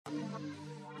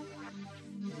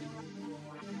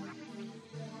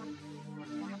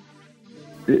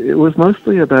it was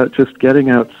mostly about just getting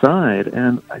outside,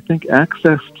 and I think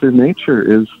access to nature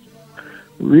is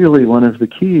really one of the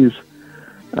keys.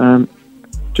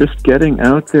 Just getting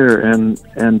out there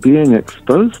and being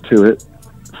exposed to it,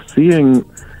 seeing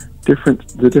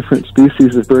the different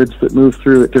species of birds that move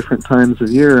through at different times of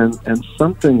year, and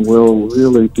something will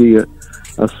really be a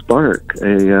spark,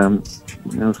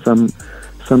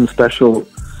 some special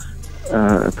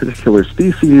particular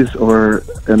species or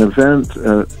an event,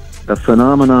 a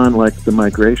phenomenon like the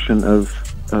migration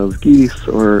of geese,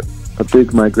 or a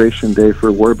big migration day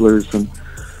for warblers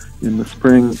in the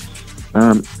spring.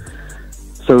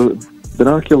 So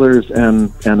binoculars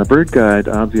and a bird guide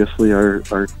obviously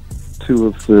are two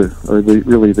of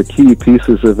the key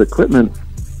pieces of equipment.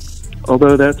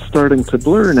 Although that's starting to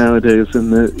blur nowadays in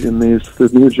the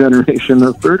new generation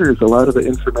of birders. A lot of the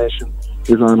information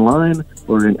is online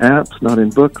or in apps, not in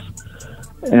books.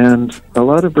 And a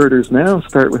lot of birders now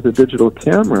start with a digital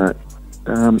camera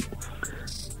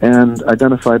and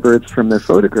identify birds from their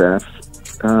photographs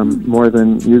more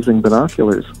than using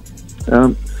binoculars.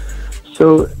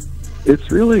 So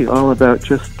it's really all about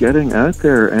just getting out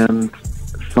there and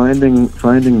finding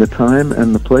the time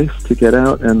and the place to get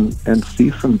out and see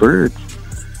some birds.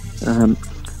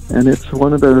 And it's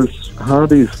one of those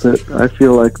hobbies that I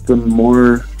feel like the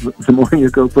more you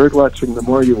go bird watching, the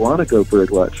more you want to go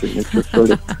bird watching. It just sort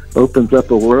of opens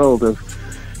up a world of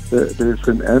there's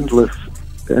an endless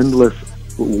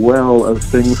well of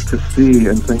things to see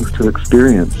and things to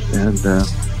experience, and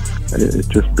it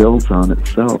just builds on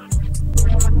itself.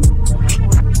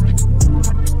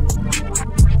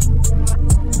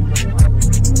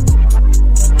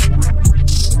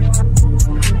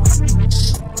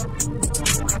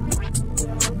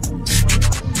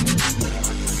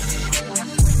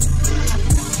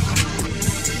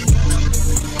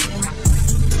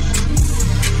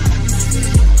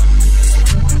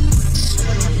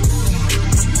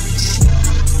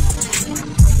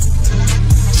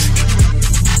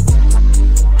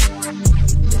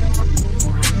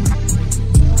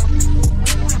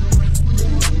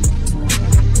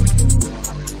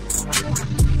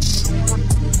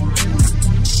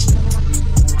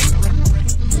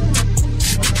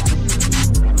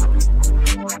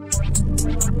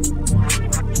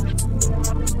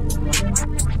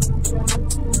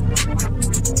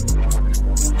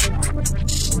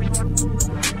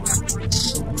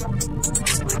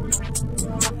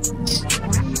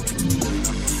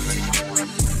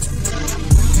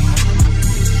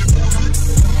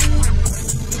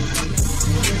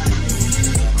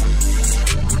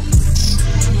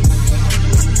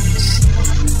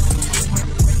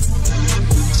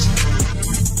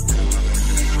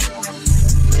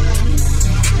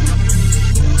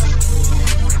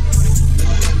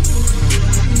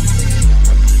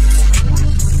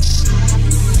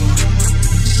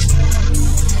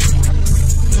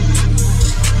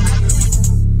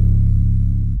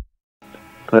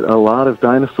 But a lot of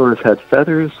dinosaurs had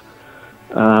feathers,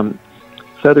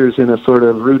 feathers in a sort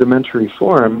of rudimentary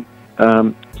form,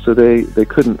 so they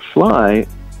couldn't fly.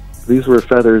 These were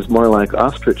feathers more like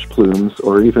ostrich plumes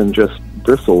or even just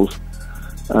bristles.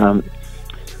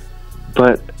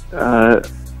 But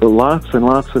lots and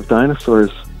lots of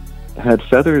dinosaurs had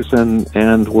feathers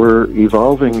and were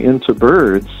evolving into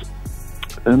birds.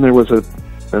 And there was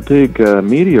a big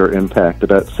meteor impact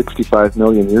about 65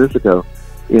 million years ago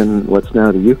in what's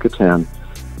now the Yucatan.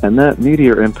 And that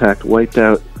meteor impact wiped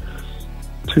out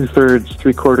 2/3,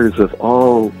 3/4 of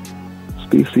all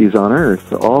species on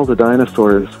Earth. All the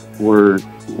dinosaurs were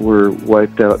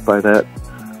wiped out by that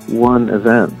one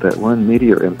event, that one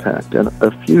meteor impact. And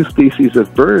a few species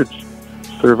of birds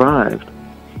survived.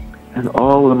 And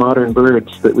all the modern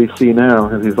birds that we see now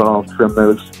have evolved from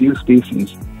those few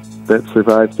species that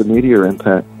survived the meteor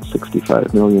impact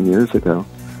 65 million years ago.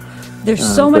 There's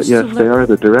so much but yes, they are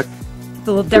the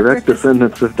direct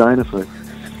descendants of dinosaurs.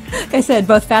 Like I said,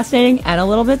 both fascinating and a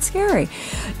little bit scary.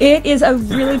 It is a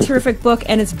really terrific book,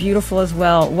 and it's beautiful as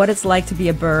well. What it's like to be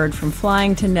a bird, from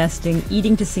flying to nesting,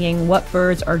 eating to seeing what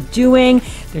birds are doing.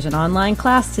 There's an online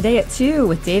class today at 2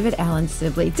 with David Allen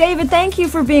Sibley. David, thank you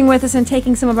for being with us and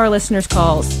taking some of our listeners'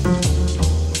 calls.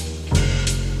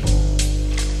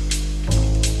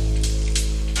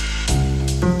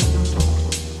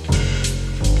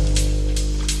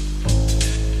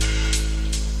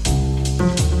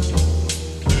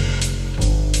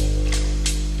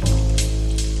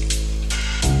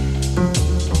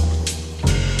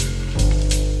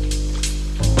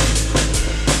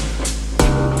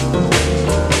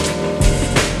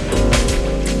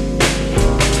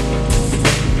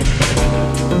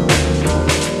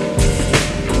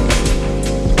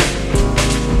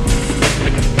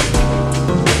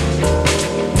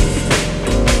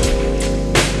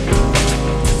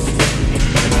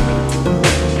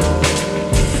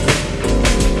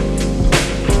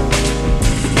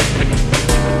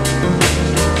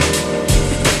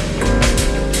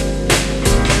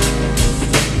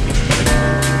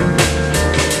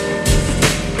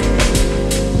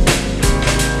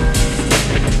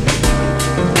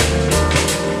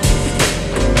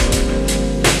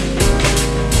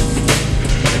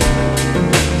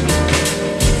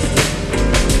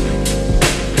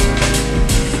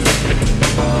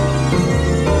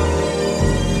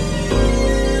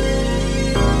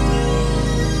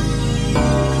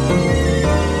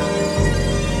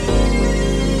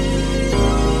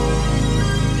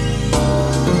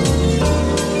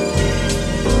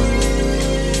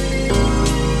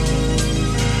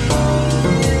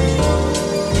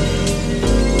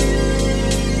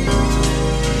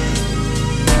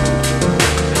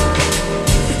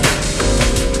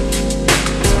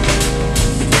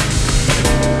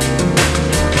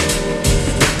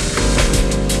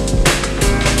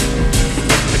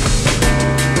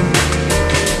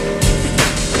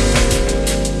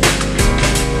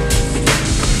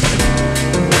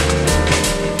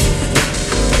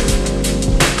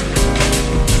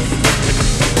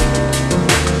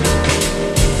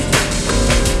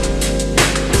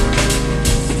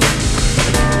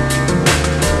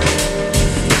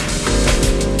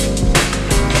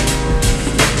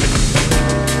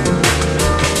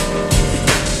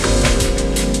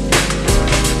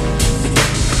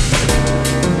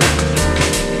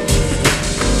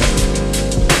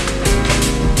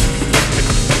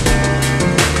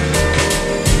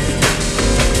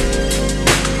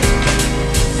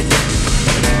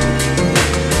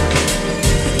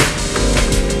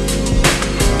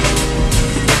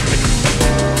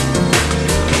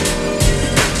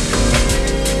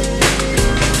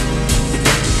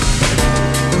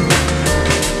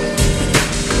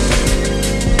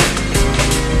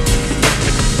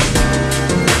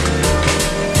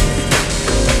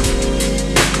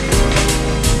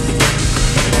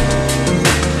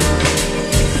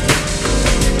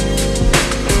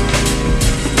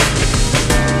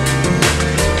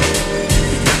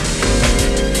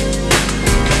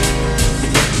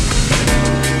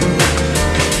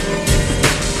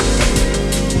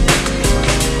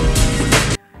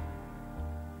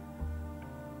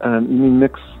 You mean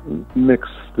mix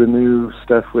the new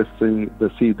stuff with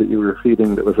the seed that you were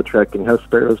feeding that was attracting house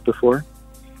sparrows before?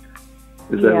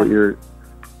 Is that what you're?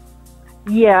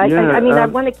 Yeah, I mean, I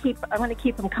want to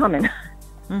keep them coming.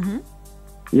 Mm-hmm.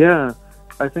 Yeah,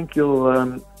 I think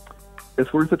you'll.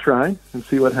 It's worth a try and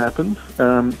see what happens.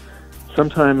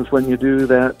 Sometimes when you do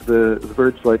that, the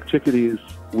birds like chickadees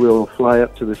will fly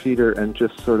up to the feeder and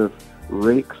just sort of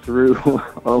rake through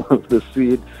all of the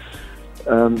seed,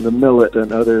 the millet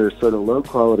and other sort of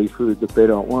low-quality food that they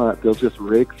don't want. They'll just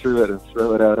rake through it and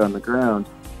throw it out on the ground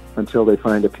until they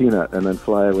find a peanut and then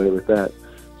fly away with that.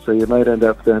 So you might end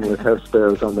up then with house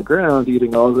sparrows on the ground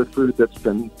eating all the food that's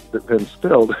been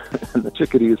spilled, and the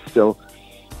chickadees still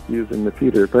using the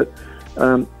feeder. But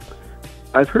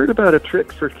I've heard about a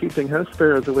trick for keeping house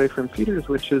sparrows away from feeders,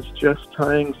 which is just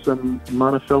tying some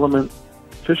monofilament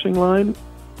fishing line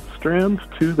strands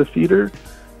to the feeder,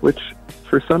 which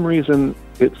for some reason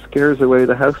it scares away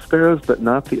the house sparrows but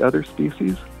not the other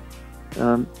species.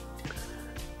 You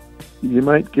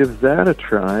might give that a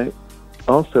try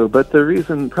also, but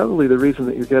probably the reason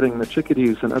that you're getting the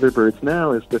chickadees and other birds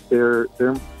now is that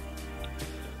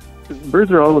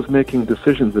birds are always making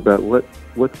decisions about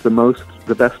what's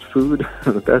the best food,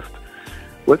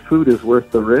 what food is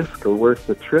worth the risk or worth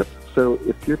the trip. So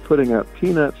if you're putting out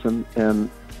peanuts and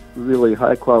really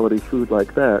high quality food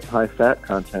like that, high fat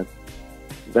content,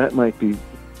 that might be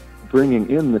bringing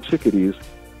in the chickadees.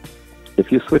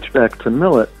 If you switch back to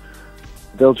millet,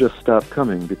 they'll just stop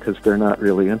coming because they're not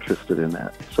really interested in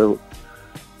that. So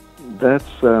that's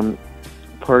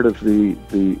part of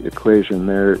the equation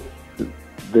there.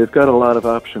 They've got a lot of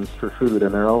options for food,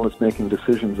 and they're always making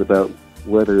decisions about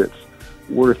whether it's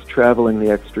worth traveling the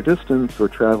extra distance or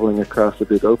traveling across a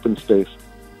big open space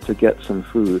to get some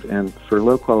food. And for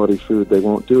low-quality food, they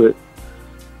won't do it.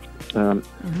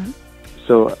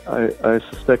 So I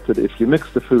suspect that if you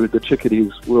mix the food, the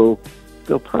chickadees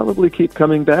they'll probably keep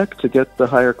coming back to get the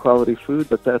higher quality food,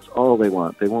 but that's all they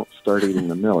want. They won't start eating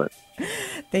the millet.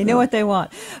 They know what they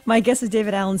want. My guest is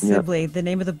David Allen Sibley. The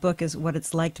name of the book is What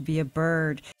It's Like to Be a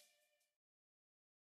Bird.